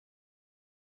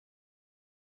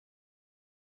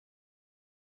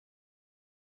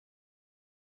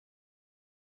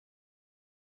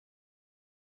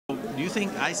Do you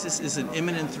think ISIS is an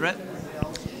imminent threat?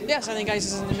 Yes, I think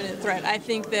ISIS is an imminent threat. I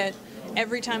think that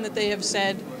every time that they have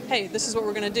said, hey, this is what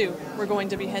we're going to do, we're going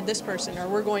to behead this person, or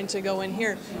we're going to go in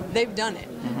here, they've done it.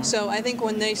 So I think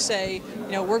when they say,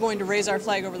 we're going to raise our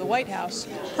flag over the White House,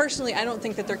 personally, I don't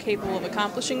think that they're capable of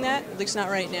accomplishing that, at least not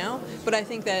right now, but I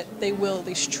think that they will at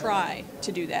least try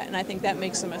to do that, and I think that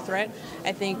makes them a threat.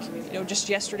 I think, just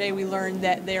yesterday we learned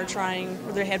that they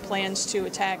had plans to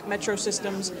attack metro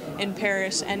systems in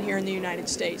Paris and here in the United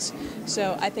States.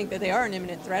 So I think that they are an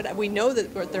imminent threat. We know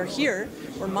that they're here.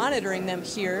 We're monitoring them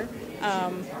here.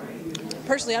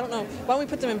 Personally, I don't know. Why don't we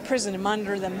put them in prison and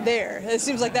monitor them there? It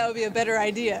seems like that would be a better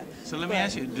idea. So let me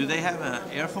ask you, do they have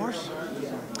an Air Force?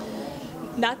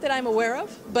 Not that I'm aware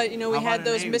of, but we had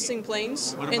those missing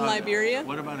planes in Liberia.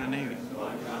 What about a Navy?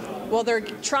 Well, they're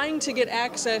trying to get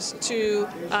access to,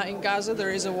 in Gaza,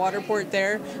 there is a water port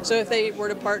there. So if they were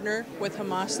to partner with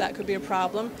Hamas, that could be a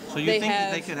problem. So you think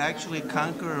that they could actually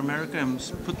conquer America and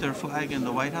put their flag in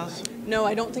the White House? No,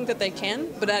 I don't think that they can,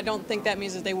 but I don't think that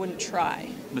means that they wouldn't try.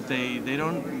 But they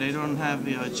don't have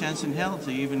a chance in hell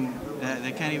to even,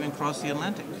 they can't even cross the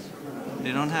Atlantic.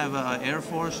 They don't have an Air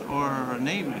Force or a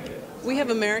Navy. We have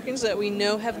Americans that we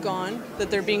know have gone,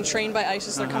 that they're being trained by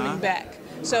ISIS, they're coming back.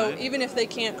 So even if they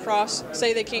can't cross,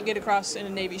 say they can't get across in a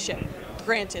Navy ship,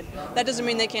 granted, that doesn't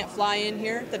mean they can't fly in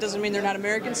here. That doesn't mean they're not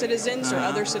American citizens or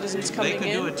other citizens coming in.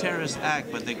 They could do a terrorist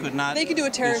act, but they could not. They could do a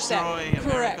terrorist act.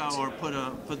 Destroy America or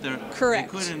put their.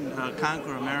 Correct. They couldn't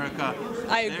conquer America.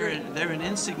 I agree. They're an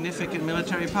insignificant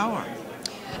military power.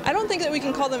 I don't think that we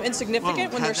can call them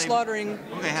insignificant when they're slaughtering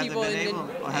people in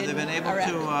Iraq. Have they been able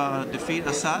to defeat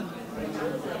Assad?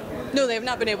 No, they have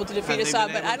not been able to defeat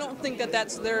Assad, but I don't think that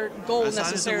that's their goal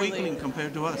necessarily. Assad is a weakling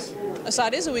compared to us.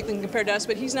 Assad is a weakling compared to us,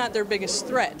 but he's not their biggest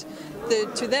threat.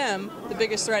 To them, the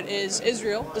biggest threat is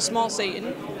Israel, the small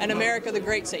Satan, and America, the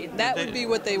great Satan. That would be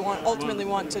what they ultimately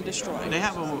want to destroy. They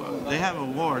have a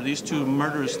war. These two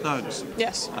murderous thugs.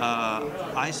 Yes.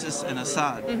 ISIS and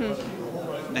Assad.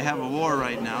 They have a war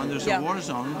right now, and there's a war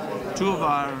zone. Two of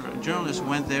our journalists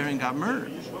went there and got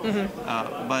murdered.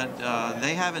 But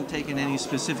they haven't taken any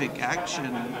specific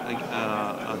action,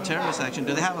 terrorist action.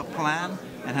 Do they have a plan,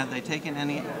 and have they taken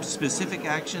any specific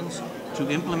actions to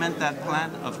implement that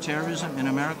plan of terrorism in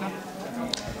America?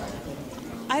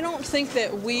 I don't think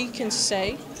that we can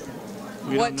say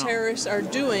what terrorists are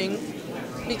doing,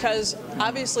 because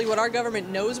obviously what our government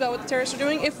knows about what the terrorists are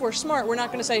doing, if we're smart, we're not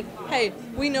going to say, hey,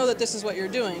 we know that this is what you're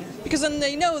doing, because then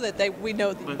they know that we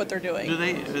know what they're doing.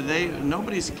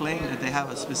 Nobody's claimed that they have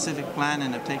a specific plan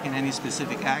and have taken any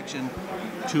specific action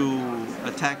to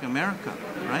attack America,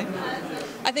 right?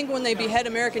 I think when they behead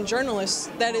American journalists,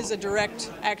 that is a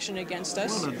direct action against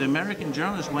us. Well, the American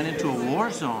journalists went into a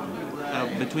war zone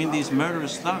between these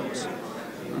murderous thugs.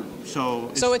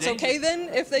 So it's okay then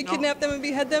if they kidnap them and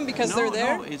behead them because they're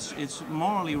there? No, it's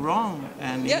morally wrong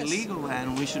and illegal,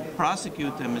 and we should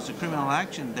prosecute them. It's a criminal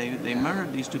action. They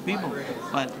murdered these two people.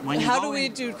 But when you how do we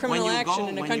do criminal action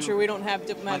in a country where we don't have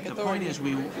diplomatic authority? The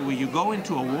point is, when you go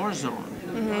into a war zone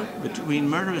between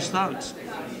murderous thugs,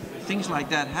 things like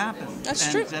that happen.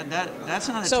 That's true. That's not a terrorist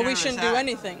act. So we shouldn't do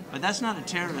anything. But that's not a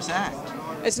terrorist act.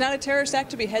 It's not a terrorist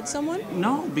act to behead someone?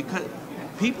 No, because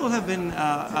people have been,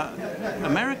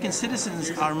 American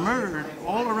citizens are murdered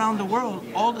all around the world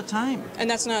all the time. And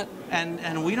that's not...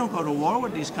 And we don't go to war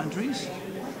with these countries.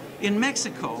 In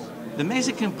Mexico, the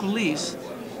Mexican police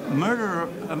murder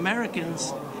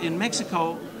Americans in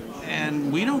Mexico,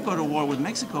 and we don't go to war with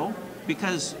Mexico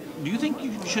because... Do you think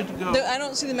you should go? I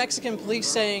don't see the Mexican police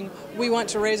saying, we want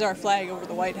to raise our flag over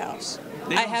the White House.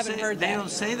 I haven't heard that. They don't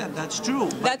say that. That's true.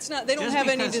 That's not. They don't have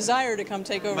any desire to come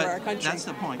take over our country. That's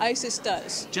the point. ISIS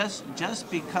does. Just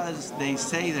because they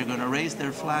say they're going to raise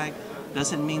their flag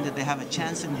doesn't mean that they have a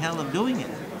chance in hell of doing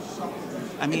it.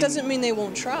 I mean, it doesn't mean they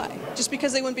won't try. Just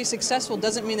because they wouldn't be successful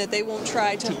doesn't mean that they won't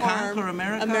try to harm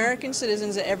American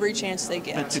citizens at every chance they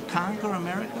get. But to conquer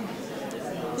America?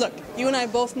 Look, you and I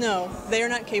both know they are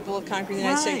not capable of conquering the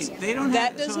United States.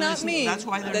 That does not mean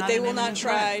that they will not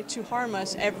try to harm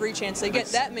us every chance they get.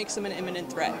 That makes them an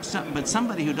imminent threat. But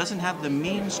somebody who doesn't have the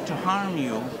means to harm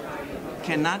you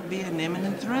cannot be an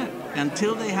imminent threat.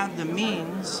 Until they have the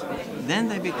means, then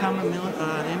they become an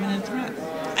imminent threat.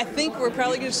 I think we're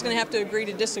probably just going to have to agree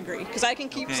to disagree, because I can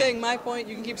keep saying my point,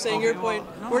 you can keep saying your point.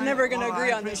 We're never going to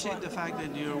agree on this one. I appreciate the fact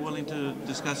that you're willing to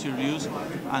discuss your views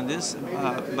on this,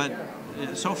 but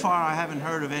so far I haven't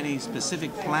heard of any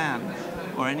specific plan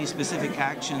or any specific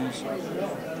actions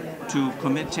to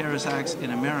commit terrorist acts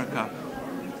in America.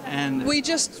 And I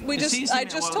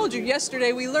just told you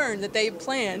yesterday we learned that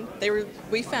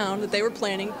we found that they were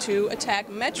planning to attack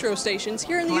metro stations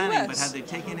here in the U.S. But have they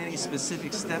taken any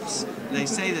specific steps? They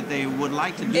say that they would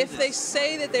like to do If this. they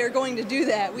say that they are going to do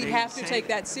that, we have to take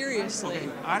that seriously.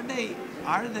 Okay.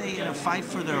 Are they in a fight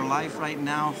for their life right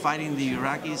now, fighting the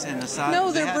Iraqis and Assad?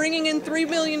 No, they're bringing in $3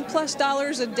 million plus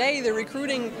a day. They're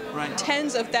recruiting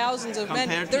tens of thousands of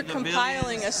men. They're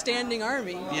compiling a standing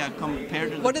army. Yeah,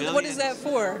 compared to the what is that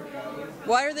for?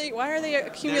 Why are they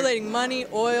accumulating money,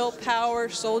 oil, power,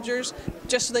 soldiers,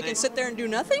 just so they can sit there and do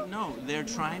nothing? No, they're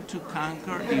trying to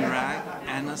conquer Iraq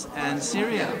and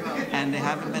Syria, and they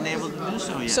haven't been able to do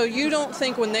so yet. So you don't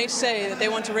think when they say that they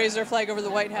want to raise their flag over the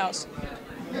White House,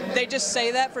 they just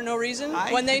say that for no reason?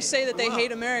 When they say that they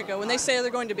hate America, when they say they're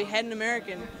going to behead an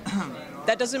American,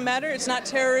 that doesn't matter? It's not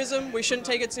terrorism? We shouldn't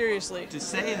take it seriously? To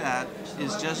say that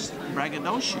is just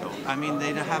braggadocio. I mean,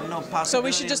 they have no possibility. So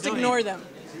we should just ignore them?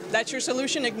 That's your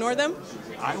solution? Ignore them?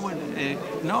 I would,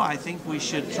 no, I think we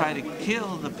should try to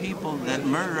kill the people that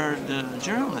murdered the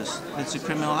journalists. It's a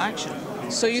criminal action.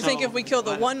 So you think if we kill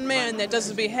the one man that does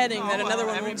the beheading, that another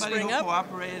one won't spring up? Everybody who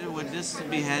cooperated with this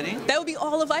beheading. That would be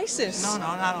all of ISIS. No,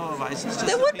 not all of ISIS.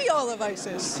 That would be all of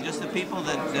ISIS. Just the people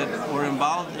that were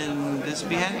involved in this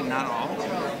beheading, not all.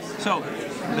 So,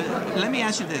 but let me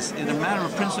ask you this, in a matter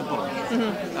of principle,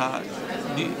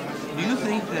 do you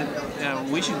think that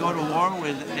we should go to war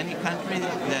with any country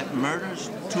that murders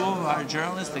two of our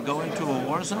journalists that go into a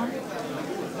war zone?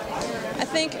 I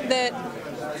think that,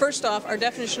 first off, our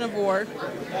definition of war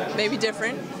may be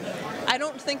different. I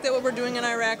don't think that what we're doing in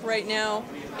Iraq right now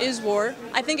is war.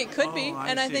 I think it could be,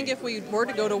 and I think if we were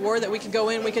to go to war, that we could go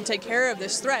in, we could take care of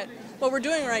this threat. What we're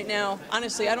doing right now,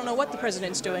 honestly, I don't know what the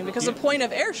president's doing, because the point of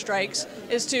airstrikes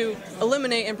is to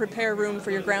eliminate and prepare room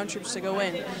for your ground troops to go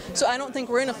in. So I don't think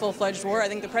we're in a full-fledged war. I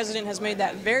think the president has made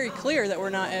that very clear that we're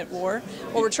not at war.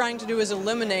 What we're trying to do is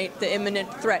eliminate the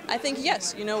imminent threat. I think,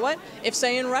 yes, you know what? If,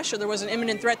 say, in Russia there was an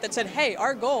imminent threat that said, hey,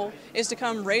 our goal is to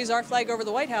come raise our flag over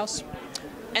the White House,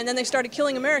 and then they started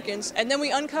killing Americans, and then we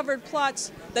uncovered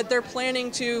plots that they're planning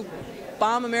to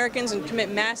bomb Americans and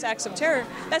commit mass acts of terror,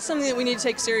 that's something that we need to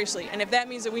take seriously. And if that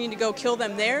means that we need to go kill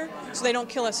them there so they don't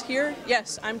kill us here,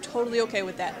 yes, I'm totally okay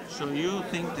with that. So you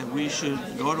think that we should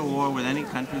go to war with any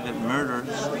country that murders?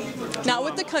 Not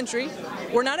with the country.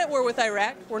 We're not at war with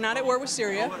Iraq. We're not at war with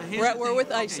Syria. We're at war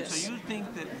with ISIS. So you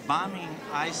think that bombing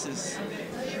ISIS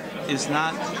is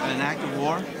not an act of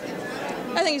war?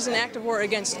 I think it's an act of war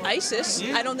against ISIS.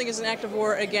 Yeah. I don't think it's an act of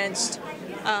war against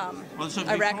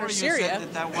Iraq or Syria. You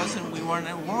said that we weren't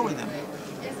at war with them.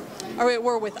 Are we at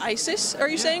war with ISIS, are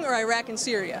you saying, or Iraq and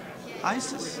Syria?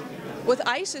 ISIS. With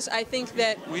ISIS, I think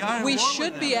that we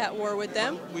should be at war with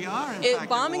them. We are, in fact,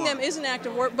 bombing them is an act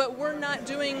of war, but we're not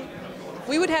doing...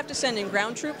 We would have to send in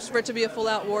ground troops for it to be a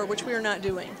full-out war, which we are not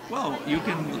doing. Well, you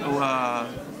can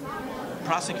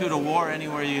prosecute a war any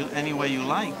way you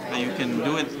like. You can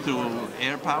do it through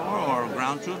air power or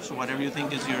ground troops, or whatever you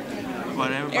think is your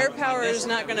whatever. Air power is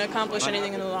not going to accomplish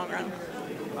anything in the long run.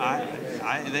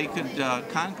 They could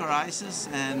conquer ISIS,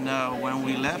 and when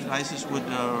we left, ISIS would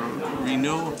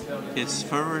renew its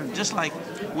fervor, just like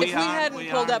we are. If we hadn't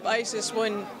pulled up, ISIS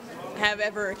wouldn't have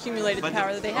ever accumulated the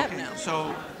power that they have now.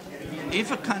 So, if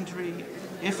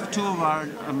two of our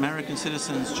American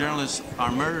citizens, journalists,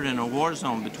 are murdered in a war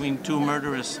zone between two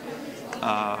murderous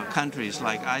countries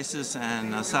like ISIS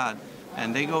and Assad,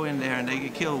 and they go in there and they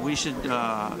get killed, we should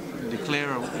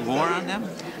declare a war on them?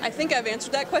 I think I've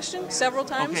answered that question several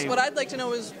times. Okay. What I'd like to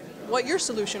know is what your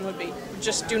solution would be.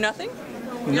 Just do nothing?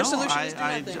 Your solution is do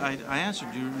nothing. I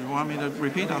answered. Do you want me to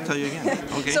repeat? I'll tell you again.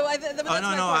 Okay. So I'm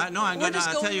going to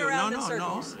tell you.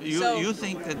 No. You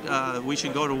think that we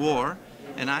should go to war,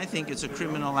 and I think it's a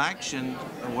criminal action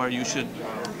where you should...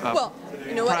 well,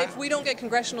 you know what? If we don't get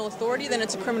congressional authority, then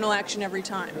it's a criminal action every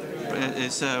time.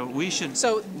 We should...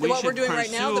 So what we're doing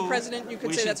right now, the president, you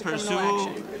could say that's a criminal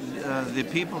action. The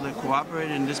people that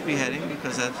cooperated in this beheading,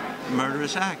 because that's a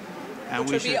murderous act. And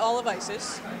which would be all of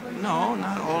ISIS. No,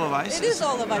 not all of ISIS. It is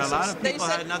all of ISIS. A lot of people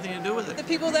had nothing to do with it. The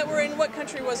people that were in, what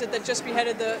country was it that just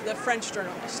beheaded the French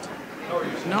journalist?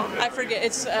 No. I forget.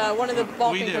 It's one of the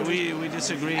Balkan countries. We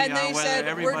disagree on whether said,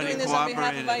 everybody we're doing this cooperated.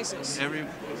 on behalf of ISIS.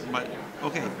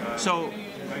 Okay, so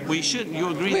we should, you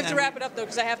agree? We have to wrap it up, though,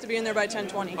 because I have to be in there by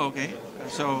 10:20. Okay,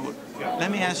 so let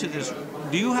me ask you this.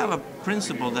 Do you have a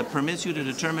principle that permits you to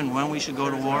determine when we should go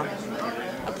to war?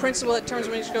 A principle that determines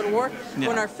when we should go to war? Yeah.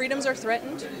 When our freedoms are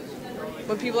threatened,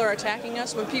 when people are attacking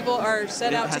us, when people are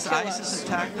set out to kill us. Has ISIS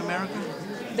attacked America?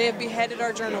 They have beheaded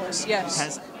our journalists,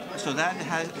 yes. So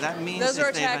that means those are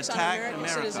if they've attacks attacked on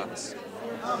American citizens.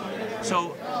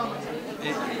 So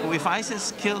if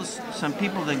ISIS kills some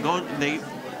people that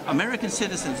American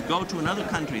citizens go to another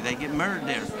country, they get murdered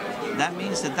there, that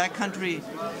means that country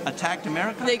attacked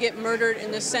America? They get murdered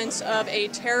in the sense of a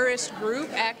terrorist group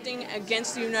acting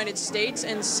against the United States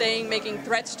and making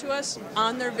threats to us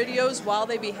on their videos while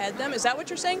they behead them. Is that what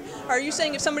you're saying? Or are you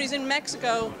saying if somebody's in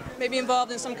Mexico, maybe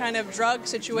involved in some kind of drug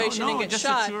situation and gets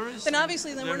shot, then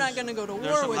obviously we're not going to go to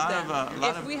war with them.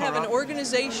 If we have an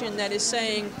organization that is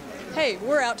saying, hey,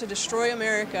 we're out to destroy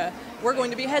America, we're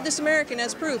going to behead this American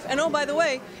as proof, and oh, by the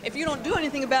way, if you don't do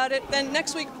anything about it, then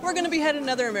next week we're going to behead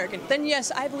another American, then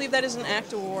yes, I believe that is an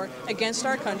act of war against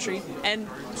our country. And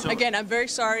again, I'm very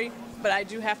sorry, but I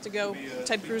do have to go.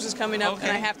 Ted Cruz is coming up, and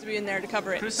I have to be in there to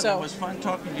cover it. Krystal, it was fun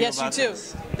talking to you about this.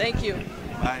 Yes, you too. Thank you.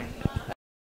 Bye.